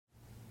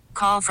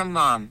call from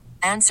mom.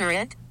 Answer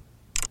it.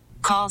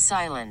 Call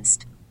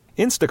silenced.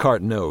 Instacart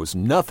knows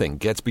nothing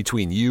gets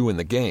between you and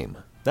the game.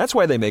 That's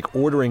why they make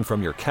ordering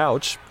from your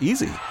couch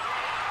easy.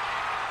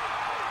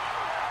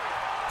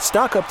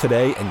 Stock up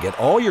today and get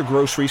all your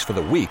groceries for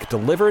the week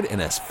delivered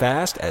in as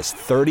fast as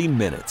 30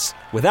 minutes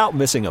without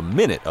missing a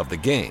minute of the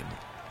game.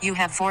 You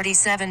have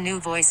 47 new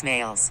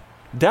voicemails.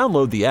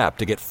 Download the app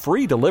to get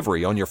free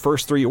delivery on your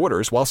first 3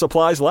 orders while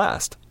supplies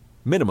last.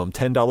 Minimum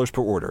 $10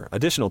 per order.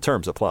 Additional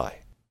terms apply.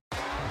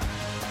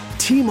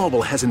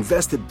 T-Mobile has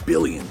invested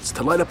billions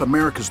to light up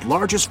America's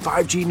largest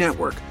 5G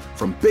network,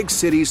 from big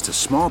cities to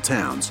small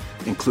towns,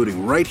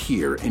 including right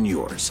here in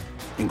yours.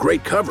 And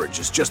great coverage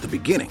is just the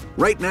beginning.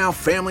 Right now,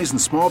 families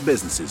and small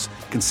businesses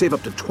can save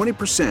up to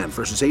 20%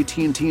 versus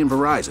AT&T and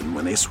Verizon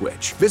when they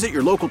switch. Visit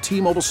your local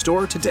T-Mobile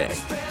store today.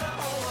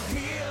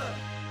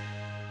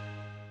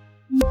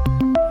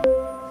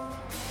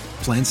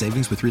 Plan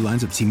savings with 3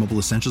 lines of T-Mobile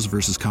Essentials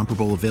versus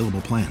comparable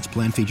available plans.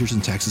 Plan features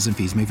and taxes and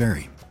fees may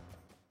vary.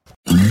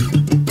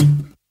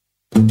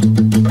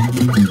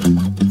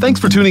 Thanks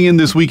for tuning in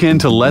this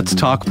weekend to Let's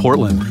Talk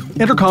Portland,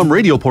 Intercom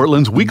Radio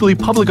Portland's weekly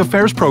public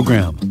affairs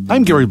program.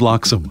 I'm Gary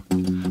Bloxam.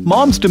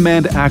 Moms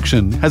Demand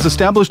Action has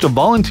established a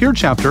volunteer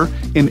chapter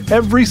in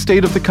every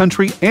state of the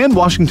country and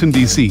Washington,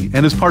 D.C.,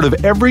 and is part of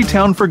Every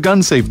Town for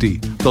Gun Safety,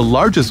 the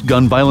largest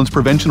gun violence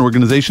prevention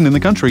organization in the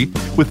country,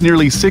 with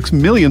nearly 6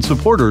 million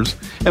supporters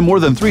and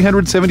more than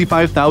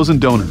 375,000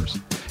 donors.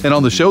 And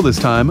on the show this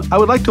time, I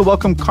would like to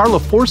welcome Carla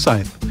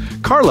Forsyth.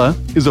 Carla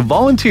is a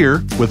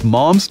volunteer with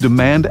Moms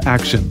Demand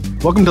Action.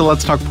 Welcome to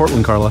Let's Talk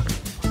Portland, Carla.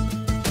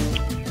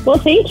 Well,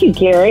 thank you,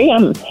 Gary.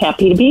 I'm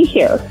happy to be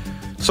here.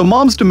 So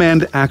Moms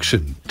Demand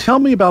Action. Tell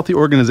me about the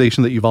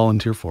organization that you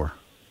volunteer for.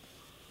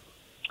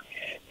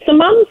 So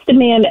Moms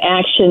Demand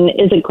Action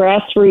is a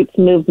grassroots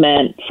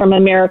movement from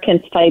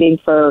Americans fighting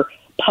for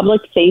public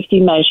safety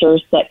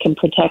measures that can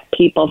protect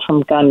people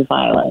from gun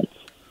violence.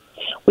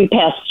 We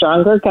pass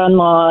stronger gun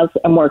laws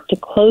and work to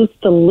close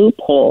the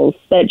loopholes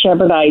that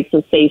jeopardize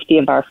the safety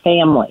of our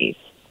families.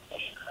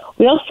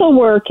 We also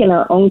work in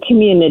our own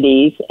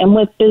communities and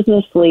with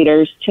business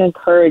leaders to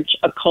encourage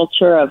a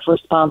culture of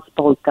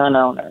responsible gun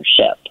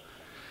ownership.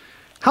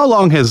 How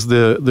long has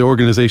the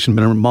organization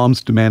been,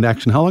 Moms Demand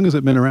Action, how long has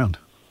it been around?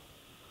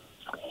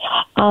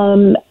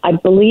 I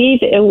believe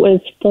it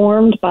was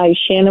formed by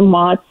Shannon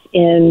Watts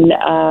in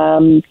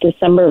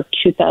December of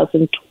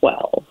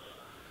 2012.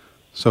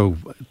 So,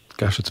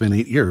 gosh, it's been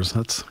 8 years.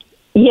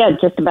 Yeah,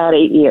 just about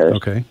 8 years.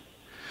 Okay.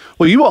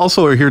 Well, you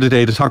also are here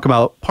today to talk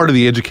about part of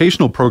the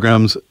educational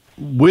programs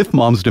with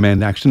Moms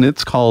Demand Action.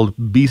 It's called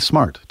Be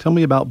Smart. Tell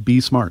me about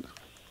Be Smart.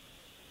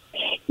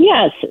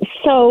 Yes.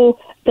 So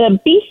the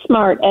Be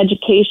Smart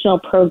educational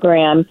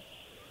program,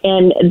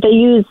 and they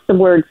use the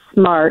word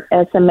SMART,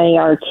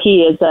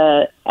 S-M-A-R-T, as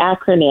an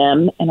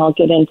acronym, and I'll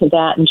get into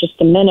that in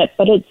just a minute,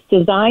 but it's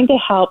designed to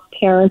help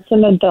parents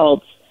and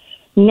adults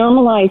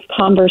normalize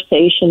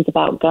conversations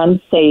about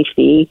gun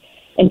safety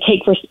and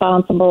take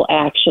responsible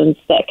actions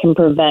that can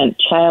prevent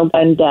child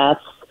gun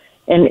deaths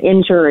and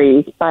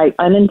injuries by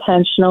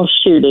unintentional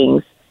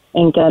shootings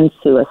and gun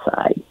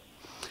suicide.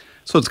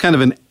 So it's kind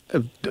of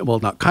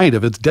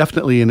it's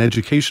definitely an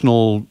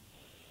educational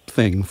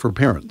thing for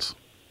parents.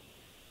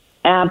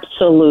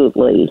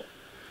 Absolutely.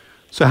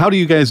 So how do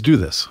you guys do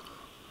this?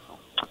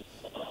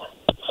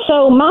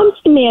 So Moms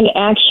Demand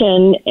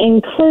Action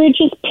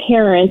encourages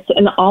parents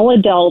and all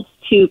adults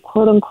to,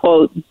 quote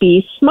unquote,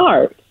 be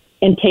smart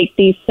and take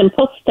these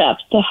simple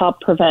steps to help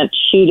prevent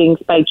shootings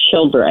by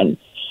children.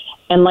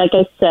 And like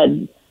I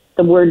said,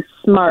 the word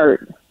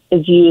SMART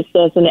is used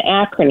as an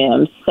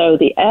acronym. So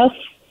the S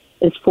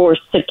is for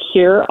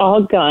secure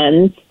all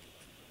guns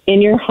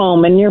in your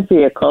home and your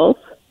vehicles.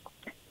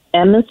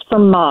 M is for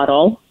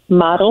model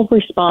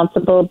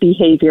responsible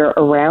behavior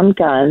around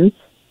guns.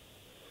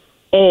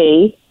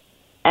 A,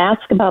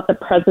 ask about the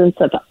presence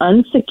of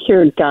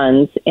unsecured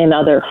guns in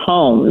other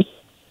homes.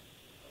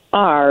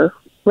 R,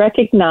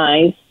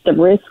 recognize the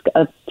risk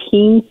of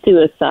teen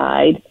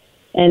suicide.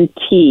 And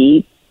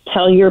T,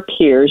 tell your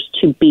peers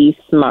to be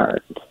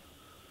smart.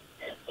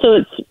 So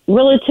it's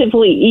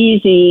relatively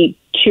easy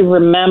to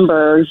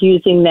remember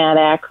using that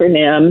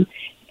acronym,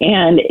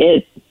 and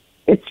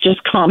it's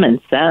just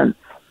common sense.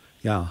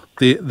 Yeah.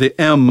 The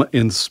M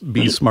in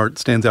Be Smart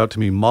stands out to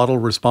me, model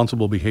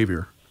responsible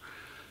behavior.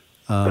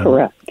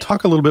 Correct.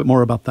 Talk a little bit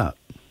more about that.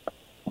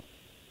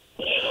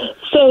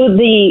 So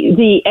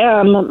the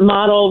M,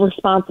 model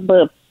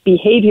responsible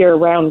behavior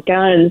around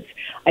guns,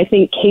 I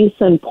think case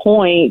in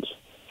point,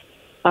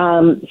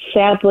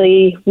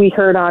 sadly, we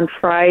heard on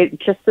Friday,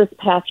 just this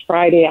past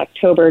Friday,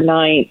 October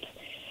 9th,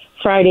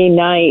 Friday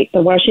night,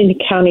 the Washington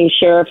County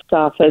Sheriff's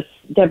Office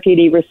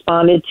deputy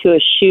responded to a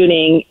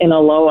shooting in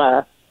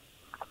Aloha.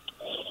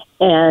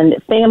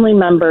 And family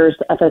members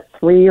of a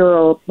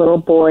 3-year-old little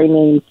boy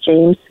named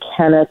James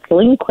Kenneth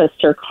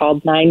Linkwister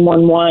called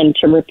 911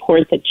 to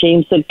report that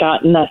James had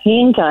gotten a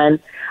handgun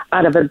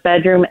out of a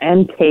bedroom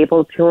end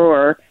table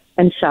drawer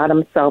and shot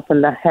himself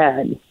in the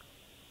head.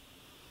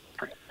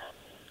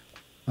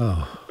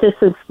 Oh. This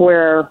is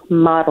where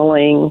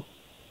modeling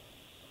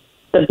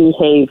the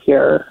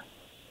behavior,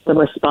 the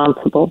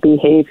responsible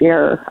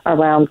behavior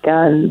around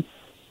guns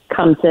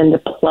comes into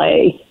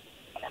play.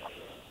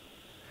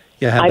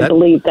 Yeah, I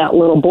believe that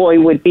little boy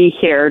would be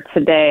here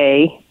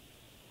today.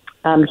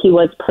 He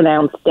was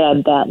pronounced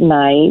dead that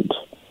night.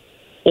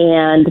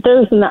 And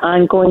there's an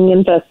ongoing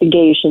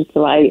investigation,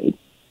 so I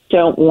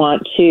don't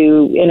want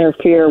to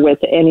interfere with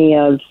any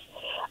of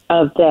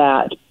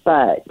that.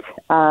 But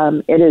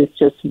it is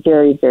just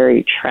very,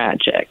 very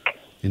tragic.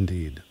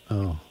 Indeed.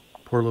 Oh,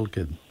 poor little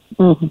kid.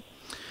 Mm-hmm.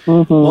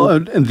 Mm-hmm. Well,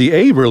 and the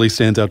A really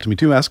stands out to me,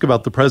 too. Ask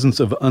about the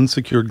presence of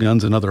unsecured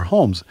guns in other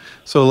homes.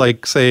 So,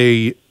 like,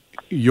 say,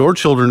 your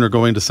children are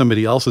going to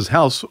somebody else's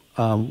house.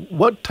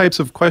 What types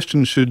of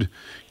questions should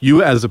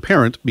you, as a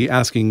parent, be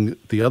asking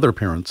the other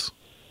parents?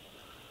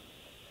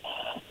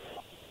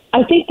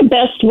 I think the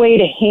best way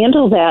to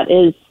handle that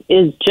is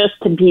just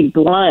to be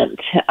blunt.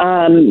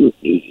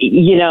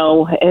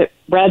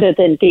 Rather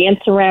than dance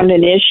around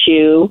an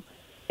issue,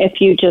 if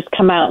you just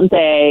come out and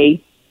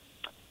say,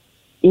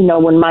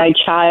 when my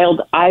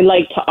child, I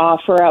like to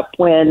offer up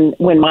when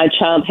my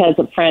child has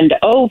a friend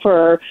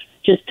over,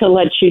 just to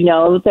let you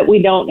know that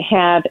we don't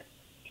have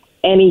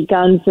any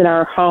guns in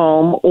our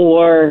home,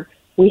 or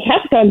we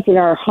have guns in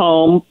our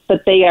home,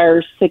 but they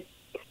are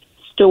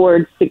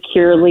stored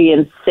securely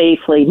and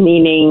safely,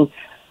 meaning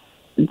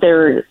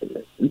they're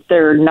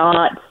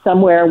not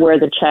somewhere where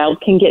the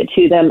child can get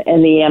to them,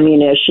 and the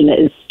ammunition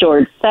is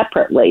stored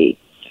separately.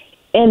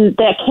 And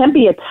that can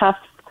be a tough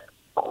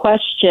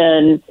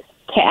question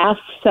to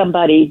ask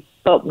somebody,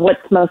 but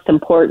what's most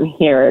important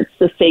here is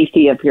the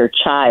safety of your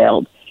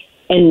child,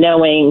 and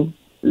knowing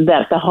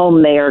that the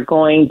home they are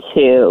going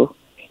to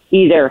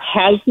either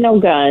has no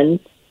guns,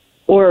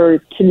 or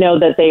to know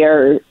that they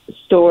are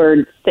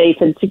stored safe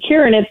and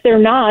secure. And if they're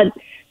not,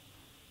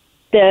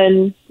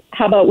 then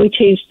how about we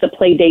change the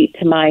play date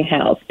to my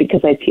house,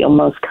 because I feel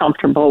most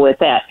comfortable with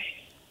that.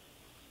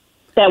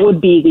 That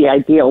would be the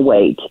ideal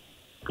way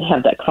to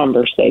have that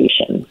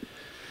conversation.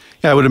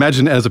 Yeah, I would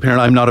imagine as a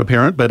parent, I'm not a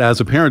parent, but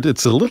as a parent,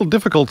 it's a little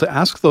difficult to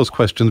ask those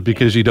questions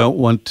because you don't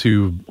want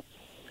to,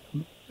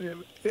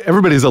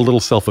 everybody's a little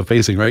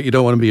self-effacing, right? You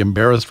don't want to be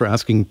embarrassed for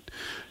asking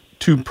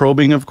too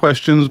probing of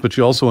questions, but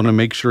you also want to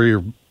make sure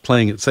you're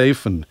playing it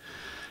safe, and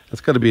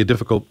that's got to be a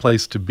difficult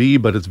place to be,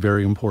 but it's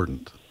very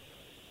important.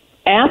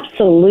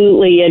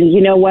 Absolutely. And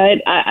you know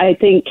what? I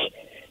think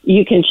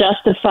you can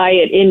justify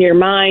it in your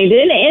mind,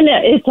 and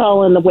it's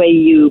all in the way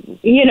you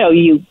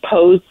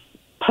pose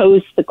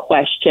the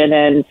question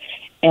and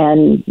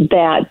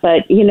that.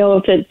 But,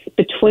 if it's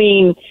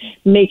between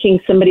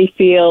making somebody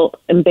feel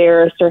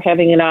embarrassed or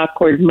having an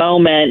awkward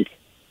moment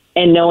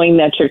and knowing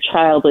that your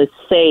child is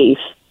safe,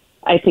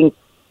 I think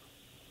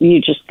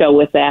you just go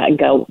with that and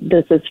go,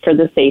 this is for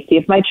the safety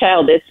of my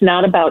child. It's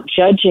not about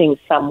judging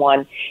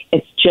someone.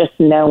 It's just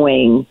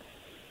knowing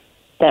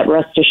that,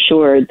 rest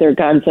assured, their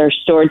guns are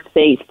stored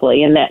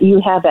safely and that you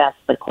have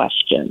asked the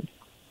question.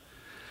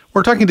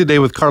 We're talking today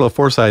with Carla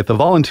Forsyth, a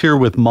volunteer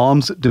with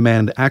Moms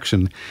Demand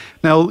Action.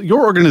 Now,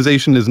 your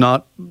organization is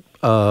not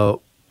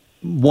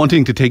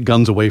wanting to take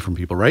guns away from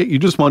people, right? You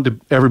just want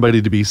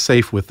everybody to be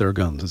safe with their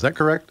guns. Is that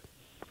correct?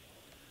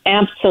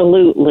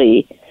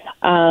 Absolutely.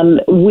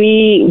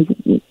 We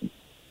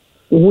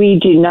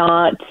do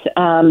not.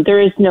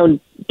 There is no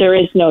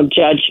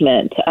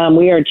judgment.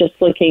 We are just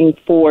looking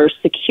for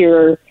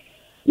secure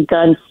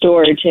gun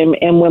storage,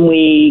 and when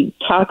we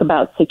talk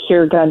about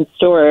secure gun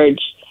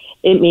storage,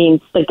 it means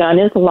the gun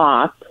is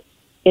locked,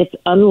 it's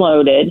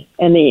unloaded,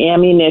 and the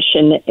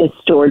ammunition is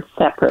stored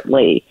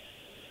separately.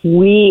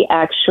 We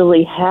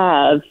actually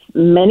have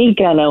many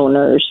gun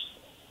owners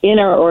in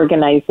our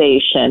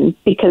organization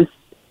because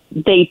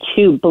they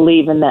too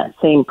believe in that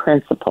same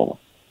principle.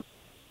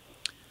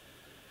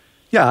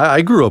 Yeah,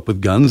 I grew up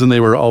with guns, and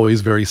they were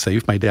always very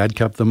safe. My dad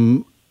kept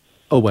them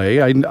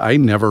away. I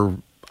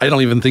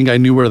don't even think I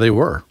knew where they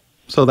were.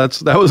 So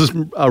that was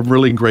a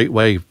really great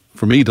way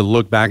for me to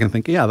look back and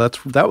think, yeah,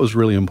 that was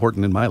really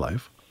important in my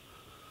life.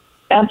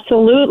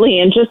 Absolutely,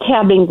 and just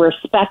having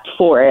respect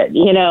for it,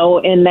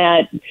 and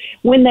that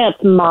when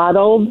that's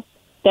modeled,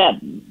 that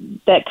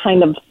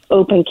kind of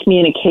open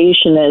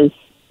communication is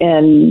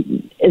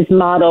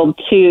modeled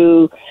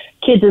to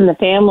kids in the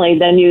family,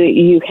 then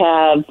you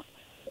have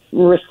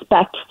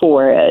respect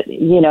for it,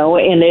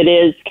 and it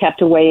is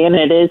kept away and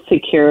it is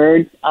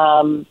secured.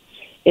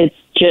 It's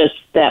just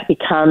that's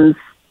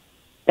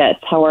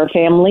how our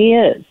family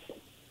is.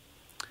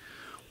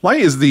 Why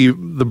is the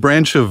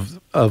branch of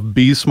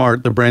Be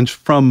Smart, the branch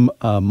from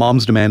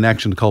Moms Demand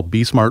Action called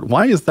Be Smart,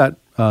 why is that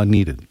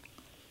needed?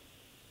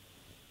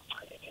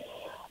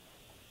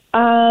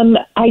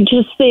 I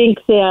just think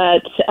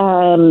that,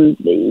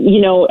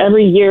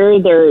 every year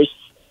in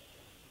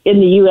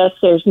the U.S.,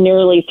 there's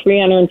nearly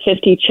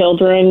 350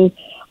 children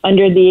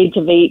under the age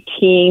of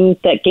 18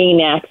 that gain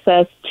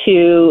access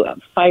to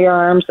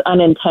firearms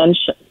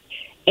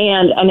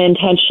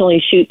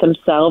unintentionally shoot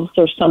themselves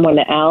or someone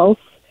else.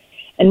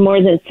 And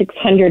more than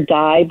 600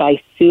 die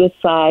by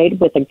suicide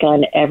with a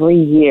gun every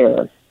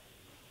year.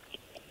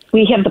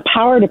 We have the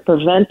power to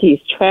prevent these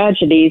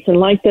tragedies. And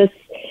like this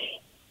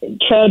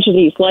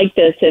tragedies like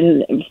this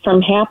and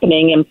from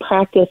happening and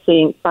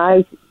practicing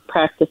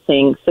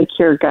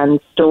secure gun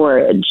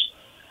storage.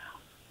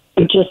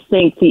 I just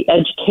think the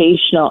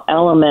educational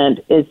element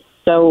is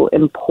so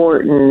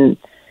important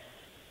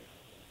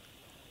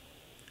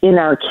in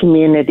our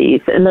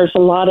communities. And there's a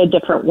lot of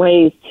different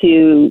ways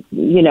to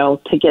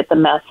get the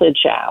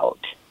message out.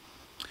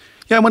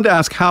 Yeah, I wanted to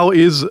ask, how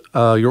is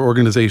your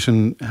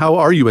organization, how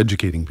are you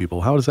educating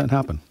people? How does that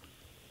happen?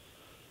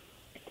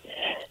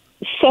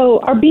 So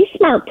our Be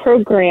Smart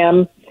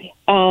program,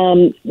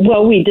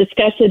 we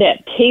discuss it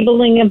at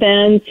tabling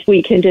events.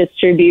 We can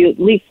distribute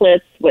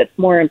leaflets with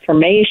more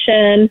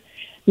information.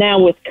 Now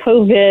with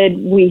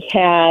COVID, we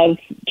have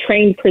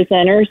trained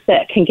presenters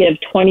that can give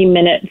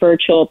 20-minute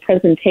virtual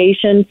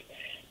presentations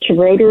to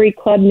Rotary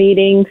Club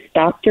meetings,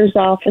 doctors'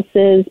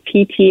 offices,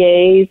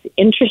 PTAs,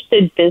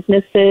 interested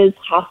businesses,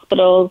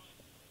 hospitals,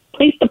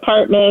 police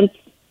departments,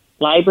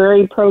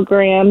 library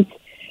programs,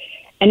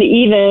 and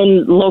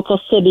even local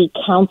city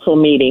council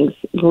meetings.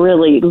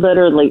 Really,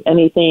 literally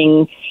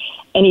anything,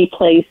 any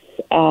place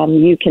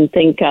you can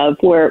think of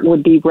where it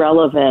would be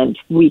relevant,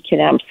 we can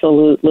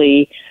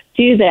absolutely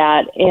do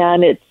that.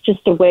 And it's just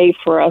a way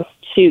for us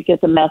to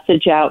get the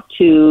message out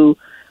to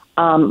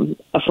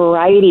a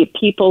variety of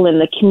people in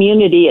the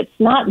community. It's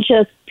not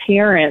just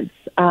parents.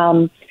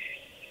 Also,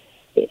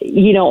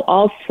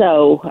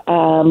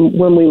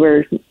 when we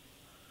were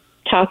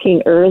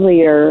talking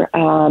earlier,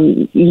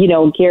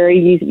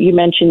 Gary, you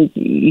mentioned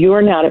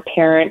you're not a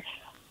parent,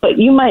 but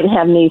you might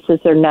have nieces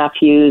or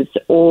nephews,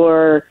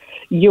 or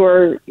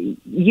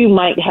you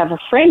might have a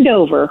friend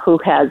over who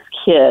has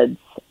kids,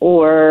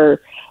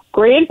 or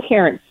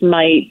grandparents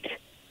might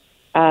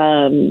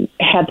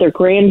have their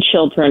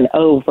grandchildren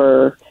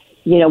over.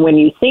 When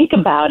you think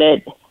about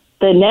it,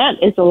 the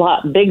net is a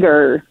lot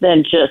bigger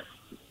than just,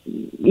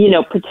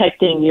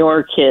 protecting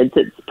your kids.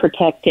 It's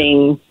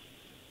protecting,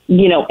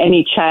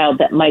 any child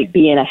that might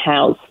be in a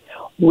house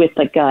with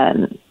a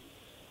gun.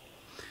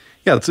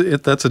 Yeah,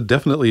 that's a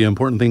definitely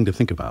important thing to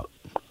think about.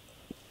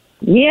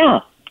 Yeah,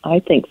 I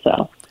think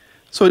so.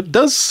 So it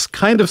does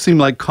kind of seem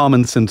like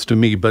common sense to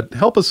me, but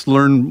help us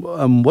learn,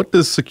 what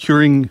does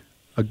securing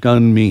a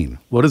gun mean?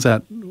 What is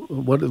that?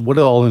 What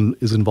all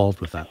is involved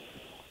with that?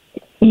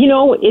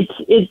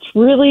 It's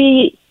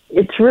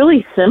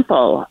really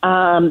simple.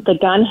 The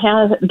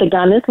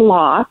gun is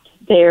locked.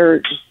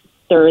 There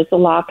is a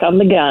lock on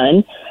the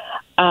gun.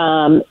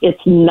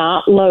 It's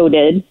not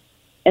loaded,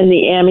 and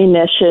the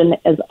ammunition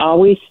is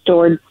always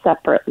stored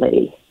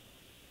separately.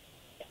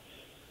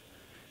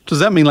 Does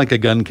that mean like a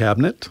gun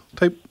cabinet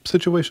type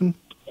situation?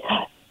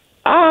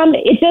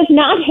 It does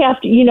not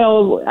have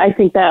to. I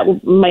think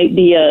that might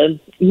be a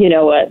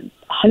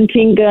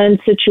hunting gun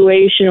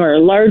situation or a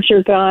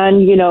larger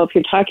gun. If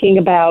you're talking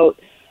about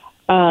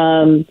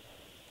a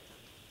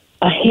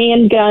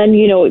handgun,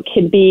 it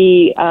could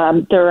be,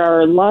 there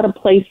are a lot of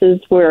places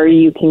where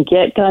you can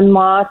get gun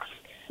locks.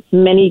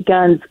 Many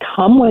guns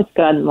come with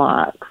gun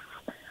locks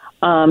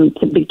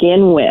to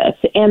begin with.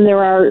 And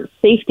there are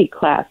safety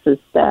classes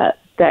that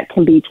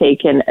can be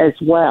taken as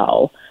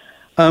well.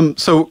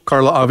 So,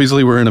 Carla,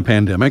 obviously we're in a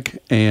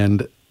pandemic,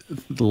 and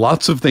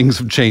lots of things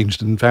have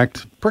changed. In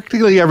fact,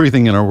 practically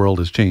everything in our world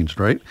has changed,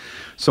 right?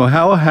 So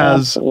how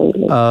has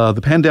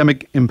the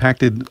pandemic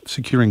impacted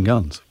securing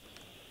guns?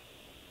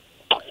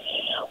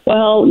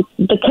 Well,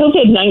 the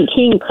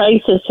COVID-19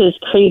 crisis has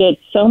created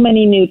so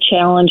many new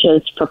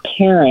challenges for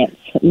parents.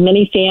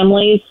 Many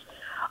families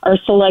are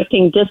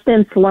selecting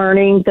distance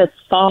learning this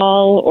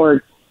fall,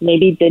 or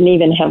maybe didn't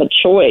even have a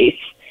choice.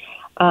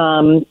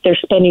 They're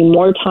spending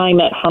more time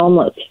at home.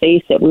 Let's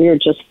face it, we're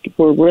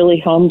really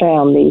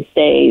homebound these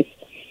days.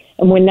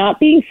 And when not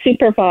being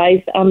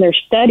supervised on their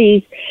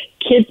studies,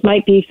 kids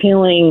might be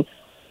feeling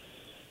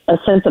a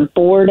sense of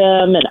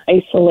boredom and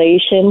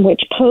isolation,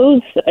 which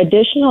pose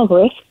additional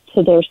risks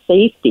to their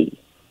safety.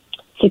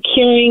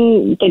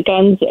 Securing the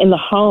guns in the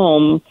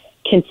home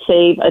can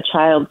save a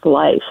child's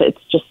life.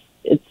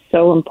 It's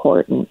so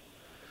important.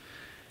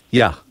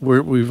 Yeah,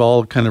 we've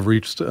all kind of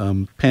reached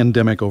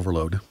pandemic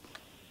overload.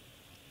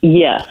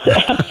 Yes,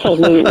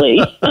 absolutely.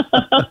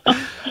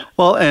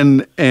 Well,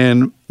 and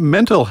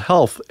mental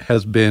health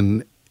has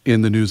been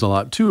in the news a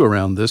lot too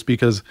around this,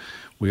 because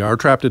we are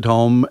trapped at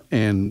home,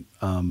 and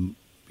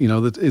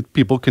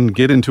people can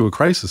get into a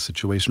crisis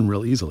situation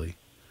real easily.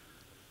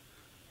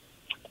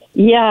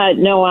 Yeah,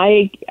 no,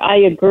 I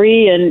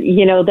agree, and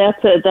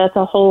that's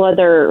a whole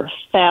other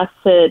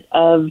facet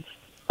of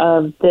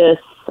this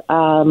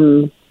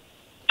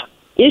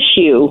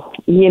issue,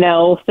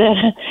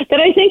 that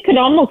I think could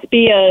almost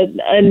be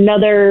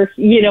another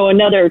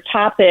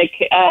topic,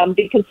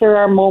 because there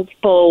are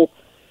multiple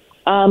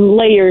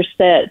layers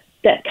that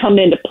come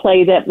into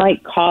play that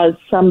might cause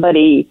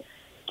somebody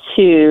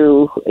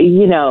to,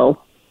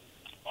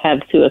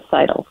 have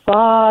suicidal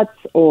thoughts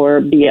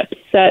or be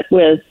upset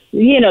with,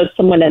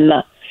 someone in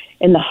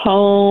the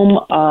home,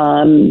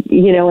 and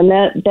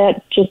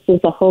that just is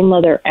a whole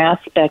other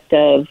aspect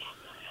of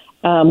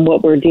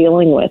what we're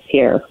dealing with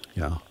here.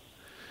 Yeah.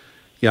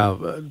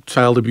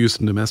 child abuse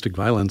and domestic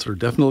violence are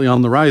definitely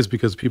on the rise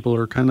because people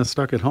are kind of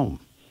stuck at home.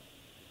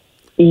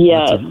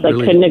 Yes, I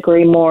couldn't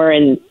agree more,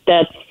 and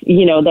that's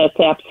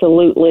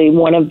absolutely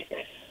one of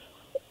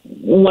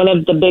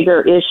the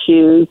bigger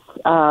issues,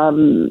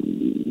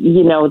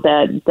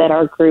 that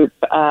our group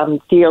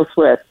deals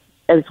with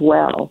as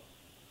well.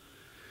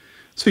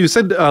 So you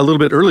said a little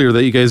bit earlier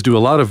that you guys do a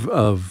lot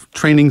of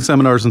training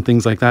seminars and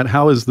things like that.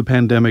 How has the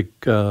pandemic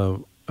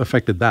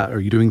affected that? Are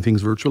you doing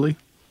things virtually?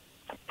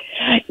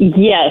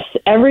 Yes,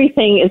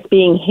 everything is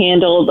being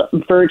handled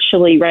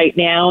virtually right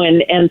now,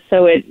 and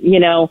so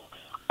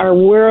our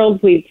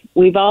world,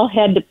 we've all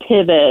had to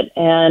pivot,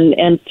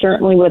 and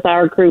certainly with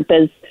our group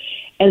as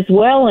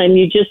well. And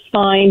you just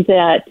find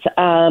that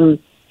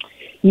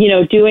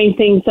doing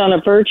things on a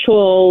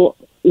virtual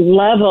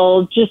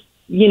level, just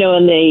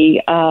in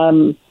the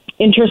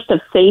interest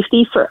of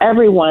safety for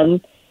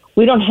everyone,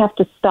 we don't have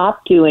to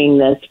stop doing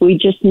this. We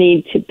just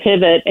need to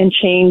pivot and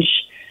change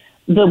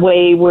the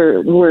way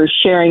we're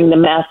sharing the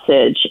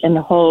message and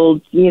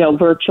hold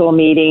virtual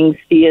meetings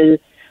via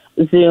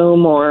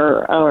Zoom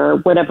or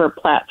whatever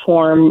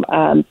platform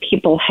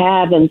people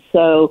have. And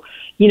so,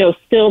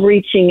 still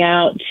reaching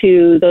out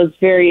to those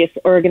various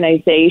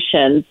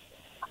organizations,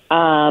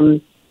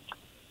 to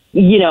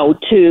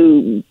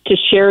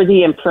share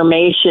the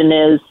information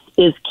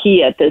is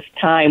key at this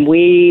time.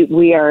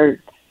 We are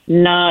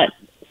not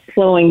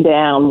slowing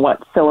down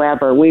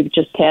whatsoever. We've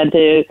just had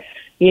to,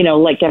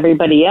 like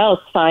everybody else,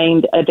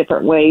 find a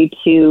different way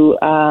to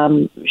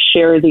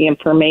share the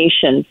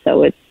information.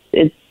 So it's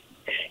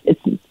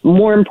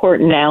more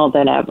important now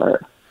than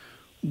ever.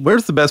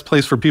 Where's the best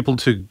place for people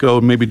to go,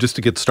 maybe just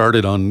to get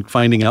started on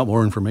finding out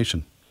more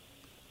information?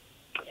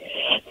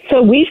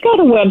 So we've got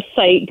a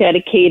website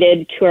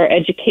dedicated to our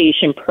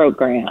education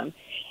program,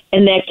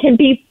 and that can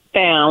be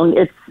found.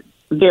 It's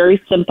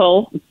very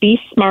simple,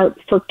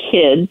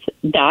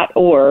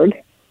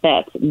 besmartforkids.org.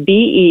 That's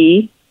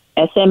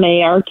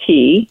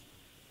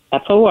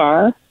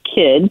BESMARTFOR,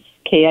 kids,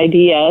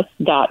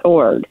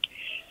 KIDS.org.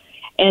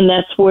 And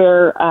that's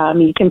where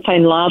you can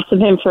find lots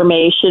of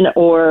information,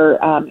 or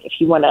if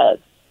you want to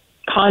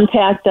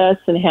contact us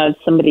and have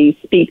somebody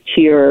speak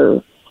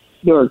to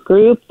your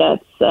group,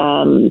 that's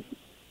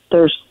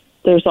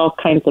there's all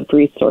kinds of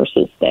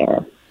resources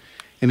there.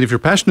 And if you're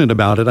passionate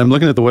about it, I'm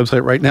looking at the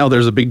website right now.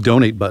 There's a big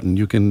donate button.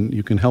 You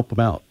can help them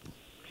out.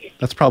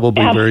 That's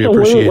probably very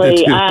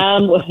appreciated too.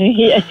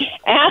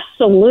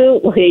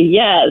 Absolutely,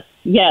 yes.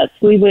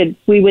 We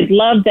would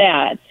love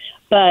that.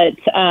 But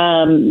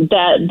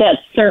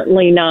that's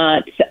certainly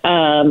not,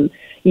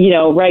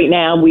 right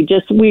now. We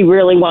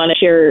really want to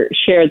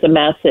share the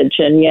message,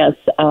 and yes,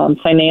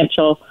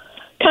 financial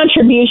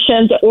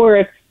contributions, or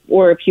if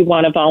you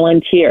want to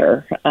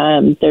volunteer,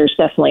 there's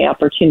definitely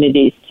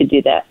opportunities to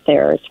do that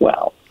there as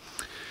well.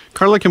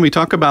 Carla, can we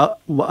talk about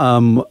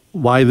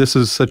why this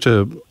is such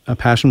a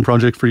passion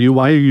project for you?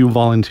 Why are you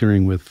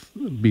volunteering with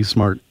Be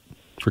Smart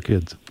for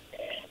Kids?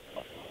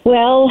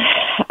 Well,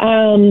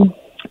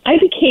 I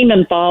became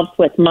involved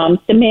with Moms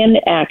Demand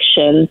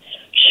Action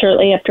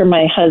shortly after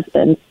my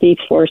husband, Steve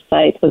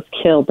Forsythe, was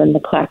killed in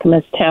the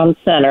Clackamas Town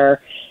Center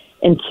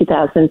in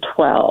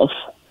 2012.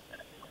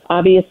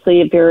 Obviously,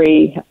 a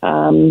very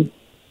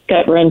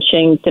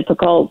gut-wrenching,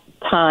 difficult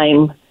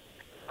time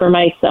for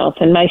myself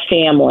and my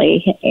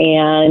family.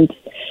 And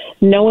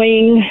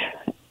knowing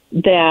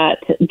that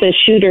the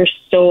shooter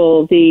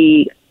stole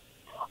the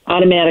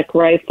automatic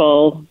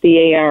rifle,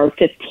 the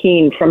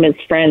AR-15, from his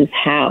friend's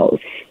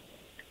house,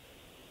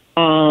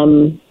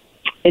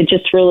 it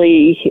just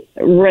really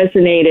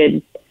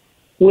resonated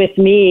with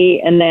me,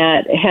 and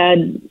that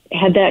had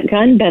that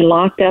gun been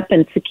locked up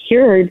and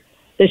secured,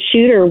 the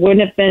shooter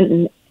wouldn't have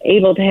been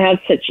able to have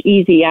such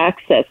easy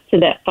access to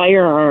that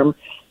firearm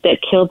that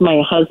killed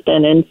my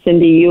husband and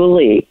Cindy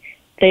Yulee.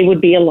 They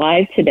would be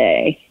alive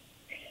today.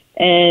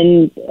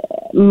 And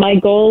my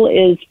goal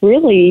is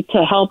really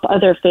to help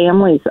other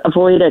families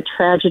avoid a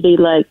tragedy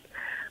like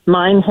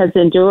mine has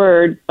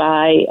endured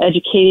by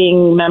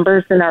educating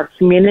members in our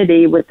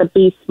community with the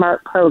Be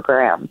Smart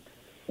program.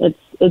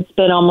 It's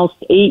been almost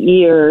 8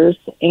 years,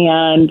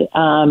 and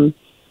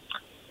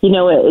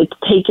it's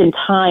taken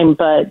time.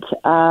 But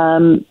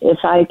if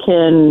I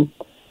can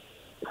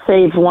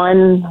save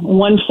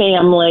one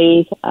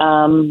family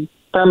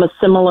from a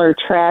similar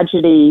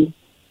tragedy,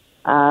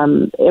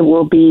 it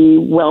will be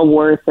well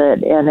worth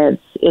it. And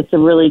it's a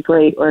really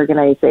great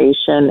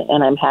organization,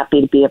 and I'm happy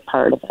to be a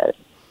part of it.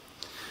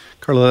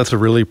 Carla, that's a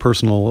really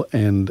personal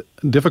and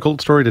difficult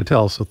story to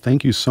tell, so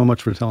thank you so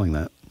much for telling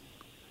that.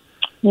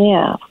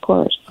 Yeah, of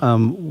course.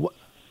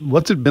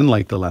 What's it been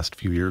like the last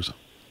few years?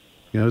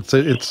 It's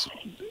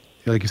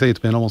like you say, it's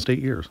been almost 8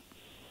 years.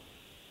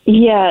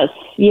 Yes.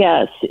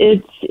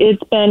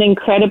 It's been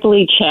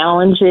incredibly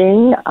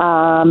challenging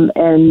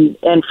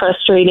and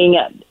frustrating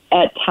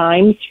at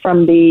times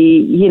from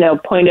the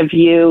point of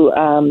view,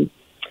 and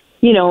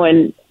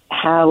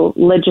how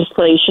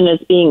legislation is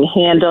being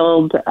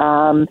handled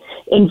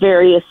in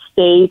various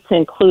states,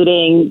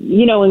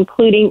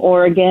 including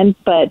Oregon.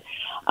 But,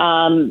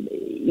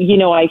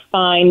 I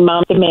find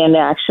Moms Demand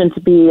Action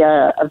to be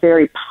a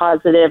very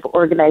positive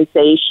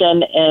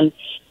organization, and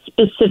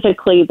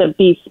specifically the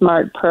Be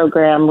Smart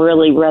program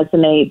really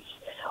resonates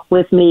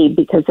with me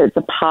because it's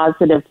a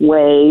positive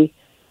way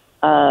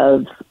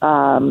of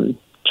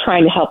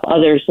trying to help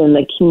others in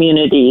the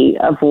community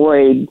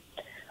avoid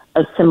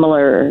a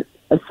similar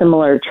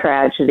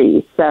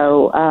tragedy.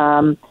 So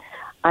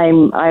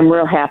I'm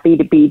real happy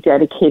to be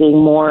dedicating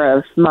more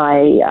of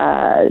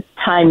my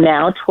time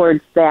now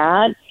towards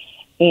that.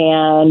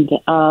 And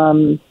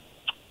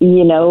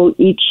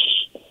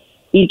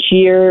each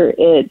year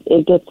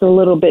it gets a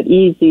little bit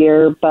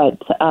easier, but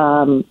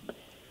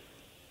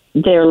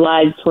their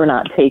lives were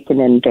not taken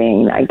in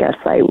vain, I guess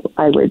I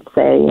would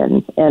say,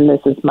 and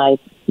this is my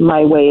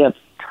way of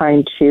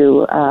trying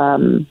to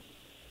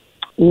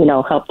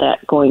help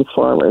that going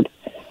forward.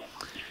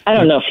 I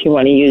don't know if you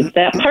want to use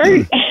that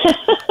part.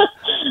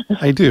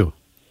 I do.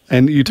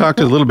 And you talked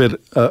a little bit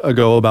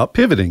ago about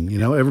pivoting.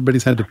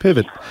 Everybody's had to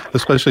pivot,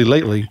 especially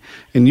lately.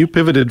 And you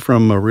pivoted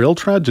from a real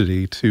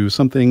tragedy to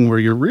something where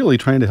you're really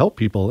trying to help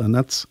people. And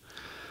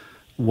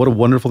what a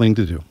wonderful thing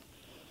to do.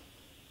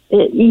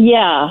 You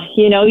have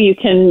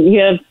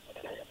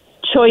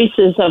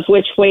choices of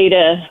which way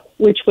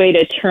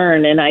to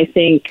turn. And I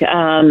think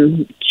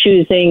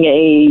choosing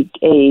a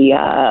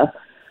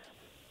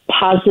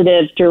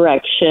positive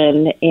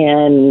direction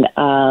in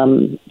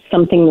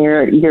something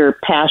you're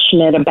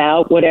passionate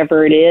about,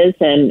 whatever it is,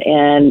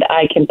 and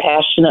I can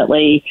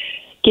passionately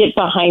get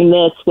behind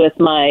this with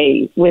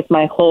my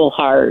whole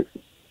heart.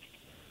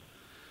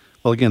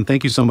 Well, again,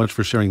 thank you so much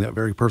for sharing that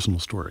very personal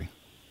story.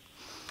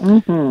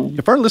 Mm-hmm.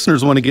 If our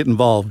listeners want to get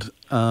involved,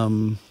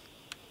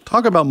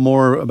 talk about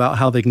more about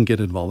how they can get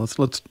involved.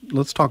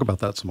 Let's talk about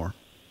that some more.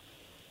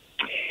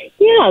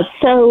 Yeah.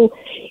 So,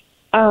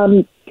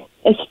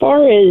 as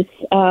far as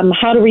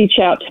how to reach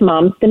out to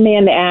Moms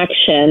Demand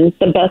Action,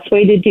 the best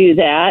way to do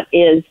that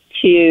is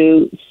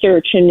to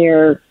search in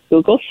your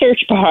Google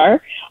search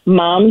bar,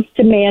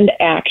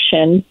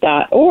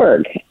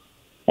 momsdemandaction.org.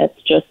 That's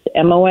just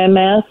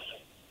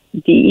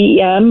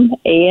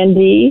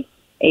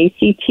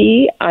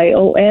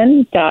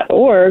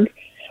momsdemandaction.org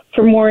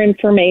for more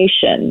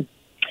information.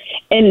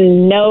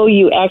 And no,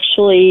 you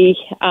actually,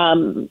 a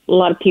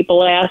lot of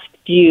people ask,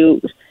 do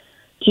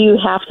you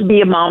have to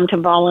be a mom to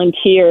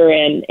volunteer?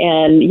 And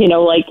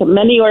like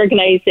many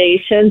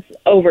organizations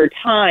over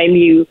time,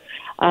 it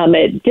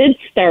did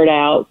start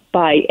out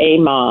by a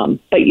mom,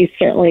 but you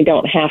certainly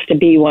don't have to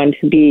be one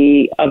to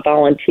be a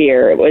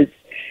volunteer. It was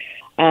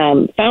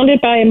founded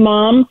by a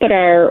mom, but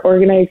our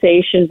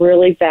organization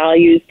really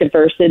values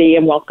diversity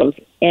and welcomes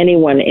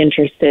anyone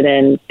interested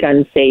in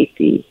gun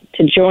safety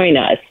to join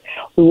us.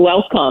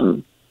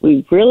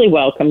 We really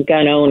welcome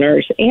gun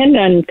owners and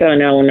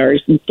non-gun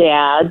owners,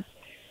 dads,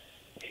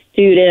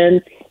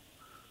 students,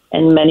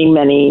 and many,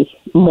 many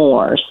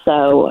more.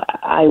 So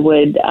I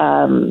would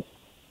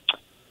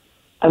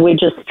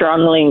just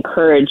strongly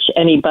encourage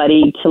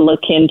anybody to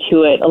look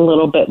into it a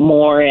little bit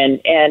more.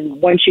 And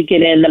once you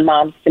get into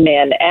Moms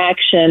Demand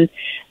Action,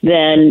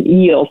 then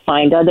you'll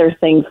find other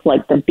things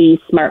like the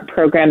Be Smart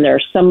program. There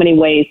are so many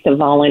ways to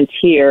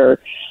volunteer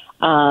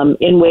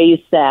in ways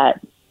that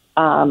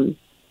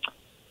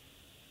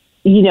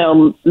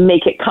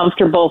make it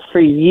comfortable for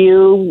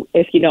you.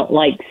 If you don't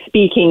like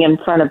speaking in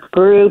front of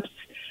groups,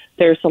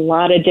 there's a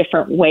lot of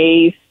different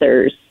ways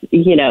to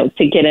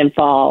get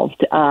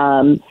involved.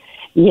 And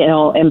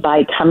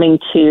by coming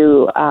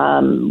to,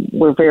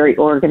 we're very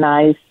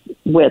organized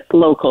with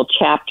local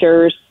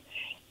chapters,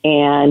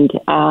 and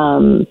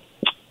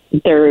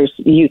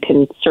you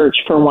can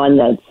search for one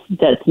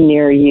that's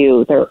near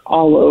you. They're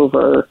all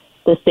over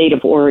the state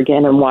of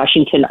Oregon and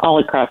Washington, all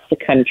across the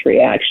country,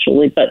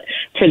 actually. But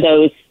for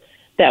those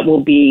that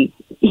will be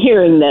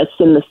hearing this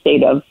in the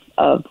state of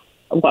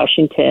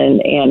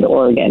Washington and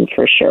Oregon,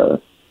 for sure.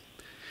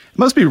 It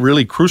must be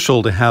really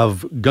crucial to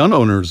have gun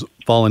owners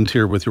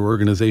volunteer with your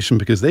organization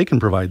because they can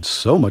provide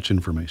so much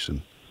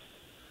information.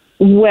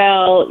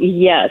 Well,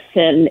 yes,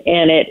 and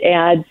it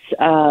adds,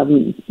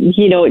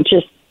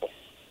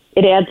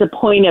 it adds a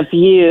point of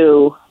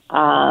view.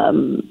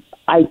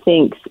 I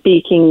think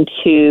speaking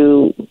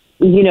to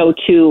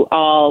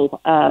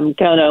all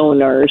gun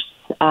owners.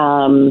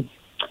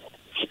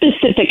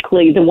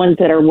 Specifically the ones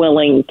that are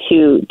willing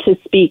to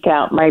speak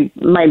out. My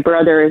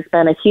brother has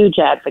been a huge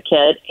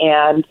advocate,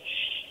 and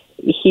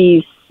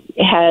he's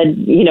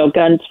had,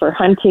 guns for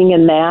hunting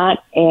and that,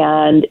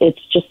 and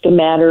it's just a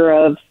matter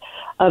of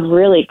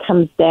really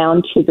comes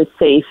down to the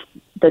safe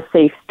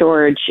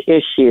storage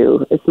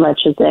issue as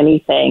much as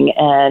anything,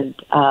 and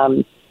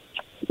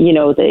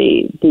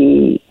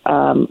the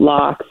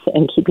locks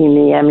and keeping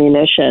the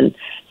ammunition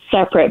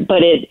separate.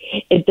 But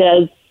it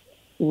does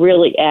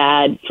really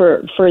add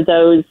for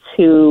those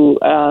who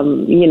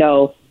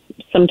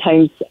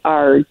sometimes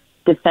are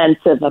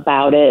defensive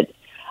about it.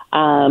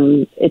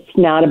 It's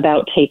not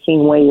about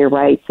taking away your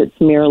rights.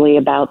 It's merely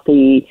about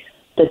the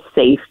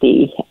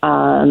safety.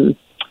 And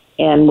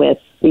with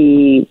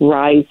the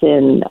rise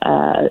in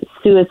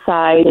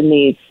suicide and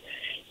these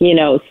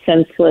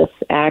senseless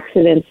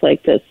accidents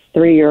like this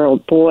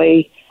 3-year-old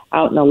boy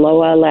out in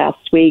Aloha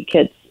last week.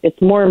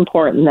 It's more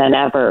important than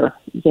ever,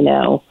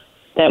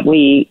 that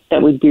we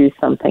do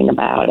something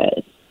about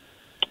it.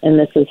 And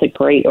this is a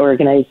great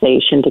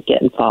organization to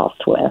get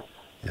involved with.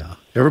 Yeah.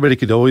 Everybody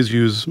could always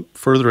use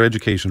further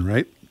education,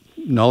 right?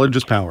 Knowledge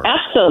is power.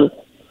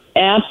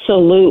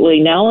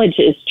 Absolutely. Knowledge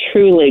is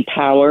truly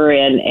power,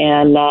 and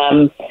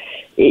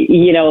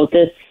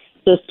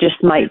this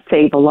just might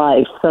save a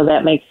life. So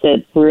that makes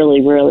it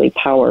really, really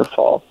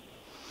powerful.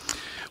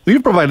 Well,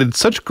 you've provided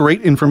such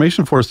great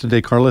information for us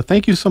today, Carla.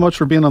 Thank you so much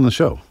for being on the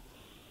show.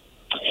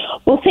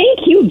 Well,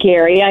 thank you,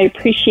 Gary. I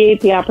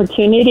appreciate the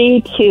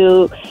opportunity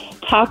to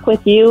talk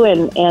with you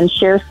and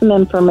share some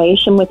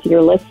information with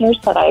your listeners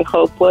that I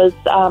hope was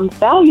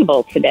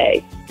valuable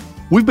today.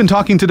 We've been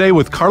talking today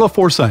with Carla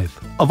Forsyth,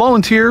 a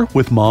volunteer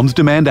with Moms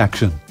Demand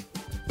Action.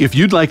 If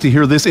you'd like to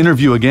hear this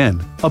interview again,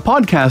 a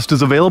podcast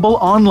is available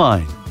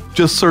online.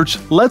 Just search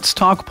Let's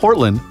Talk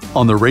Portland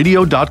on the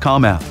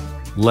radio.com app.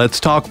 Let's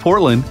Talk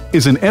Portland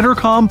is an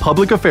Entercom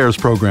public affairs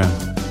program.